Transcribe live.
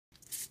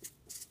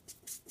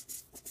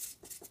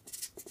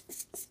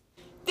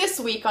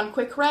week on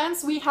Quick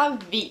Rants, we have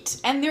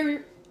Veet, and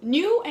their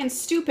new and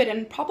stupid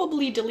and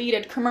probably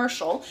deleted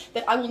commercial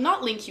that I will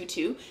not link you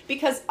to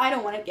because I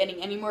don't want it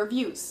getting any more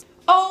views.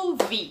 Oh,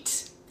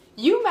 Veet.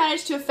 You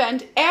managed to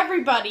offend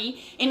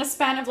everybody in a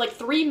span of like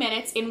 3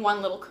 minutes in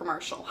one little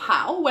commercial.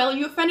 How? Well,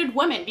 you offended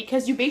women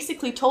because you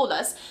basically told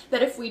us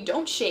that if we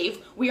don't shave,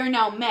 we are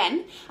now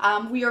men,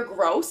 we are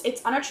gross,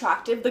 it's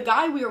unattractive, the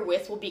guy we are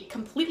with will be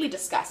completely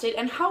disgusted,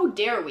 and how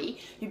dare we?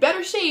 You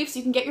better shave so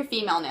you can get your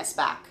femaleness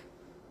back.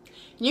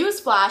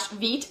 Newsflash,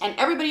 Veet, and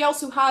everybody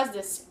else who has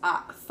this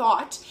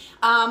thought,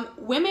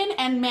 women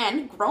and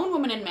men, grown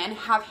women and men,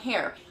 have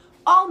hair.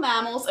 All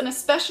mammals, and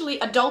especially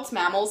adult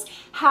mammals,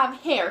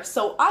 have hair.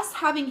 So us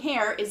having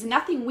hair is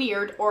nothing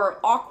weird or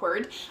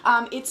awkward.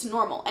 It's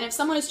normal. And if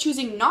someone is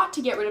choosing not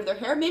to get rid of their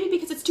hair, maybe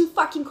because it's too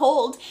fucking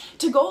cold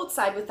to go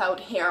outside without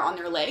hair on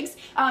their legs,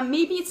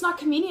 maybe it's not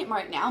convenient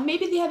right now,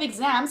 maybe they have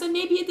exams, and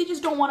maybe they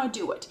just don't want to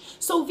do it.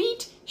 So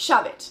Veet,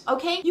 shove it,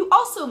 okay? You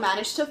also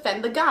managed to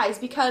offend the guys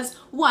because,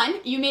 one,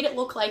 you made it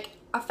look like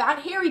a fat,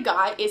 hairy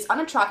guy is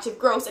unattractive,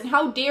 gross, and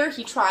how dare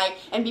he try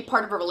and be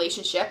part of a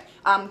relationship,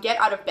 get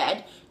out of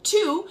bed.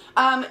 Two,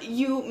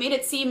 you made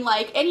it seem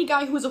like any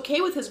guy who is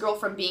okay with his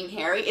girlfriend being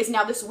hairy is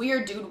now this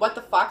weird dude, what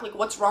the fuck, like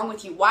what's wrong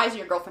with you, why is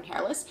your girlfriend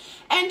hairless?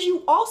 And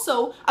you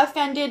also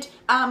offended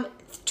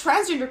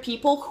transgender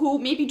people who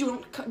maybe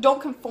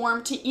don't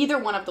conform to either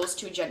one of those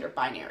two gender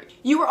binary.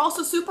 You were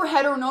also super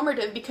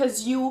heteronormative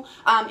because you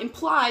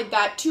implied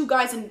that two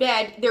guys in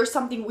bed, there's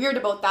something weird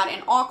about that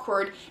and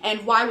awkward,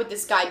 and why would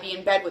this guy be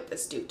in bed with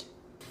this dude?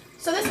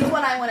 So this is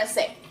what I want to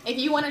say. If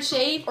you want to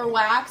shave or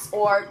wax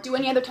or do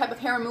any other type of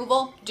hair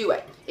removal, do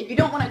it. If you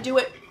don't want to do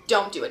it,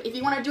 don't do it. If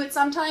you want to do it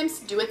sometimes,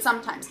 do it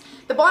sometimes.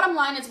 The bottom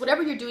line is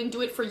whatever you're doing,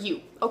 do it for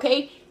you,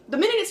 okay? The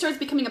minute it starts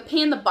becoming a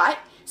pain in the butt,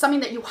 something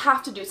that you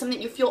have to do, something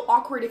that you feel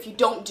awkward if you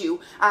don't do,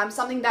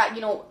 something that,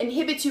 you know,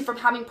 inhibits you from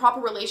having proper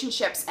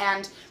relationships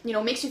and, you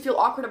know, makes you feel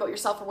awkward about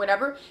yourself or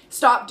whatever,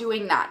 stop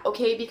doing that,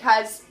 okay?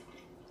 Because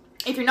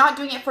if you're not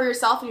doing it for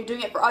yourself and you're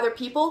doing it for other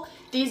people,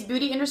 these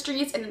beauty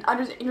industries and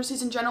other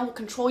industries in general will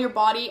control your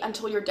body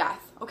until your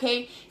death,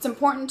 okay? It's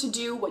important to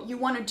do what you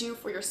want to do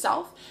for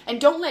yourself,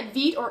 and don't let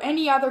Veet or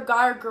any other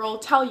guy or girl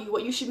tell you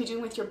what you should be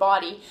doing with your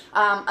body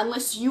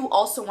unless you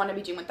also want to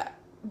be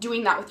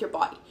doing that with your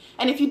body.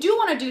 And if you do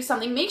want to do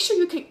something, make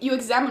sure you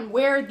examine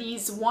where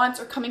these wants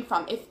are coming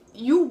from. If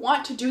you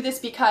want to do this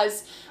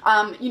because,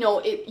 you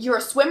know, you're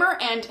a swimmer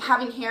and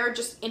having hair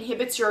just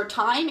inhibits your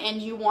time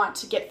and you want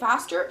to get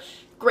faster,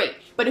 great.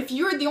 But if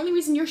the only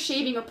reason you're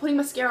shaving or putting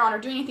mascara on or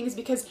doing anything is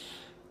because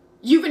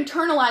you've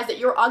internalized that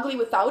you're ugly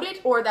without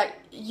it or that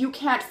you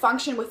can't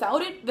function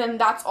without it, then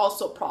that's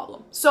also a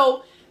problem.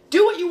 So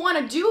do what you want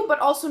to do, but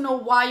also know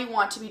why you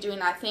want to be doing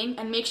that thing,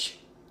 and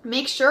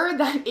make sure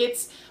that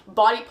it's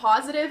body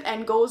positive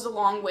and goes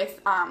along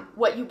with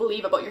what you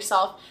believe about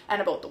yourself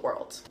and about the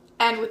world.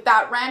 And with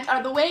that rant out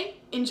of the way,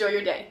 enjoy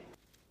your day.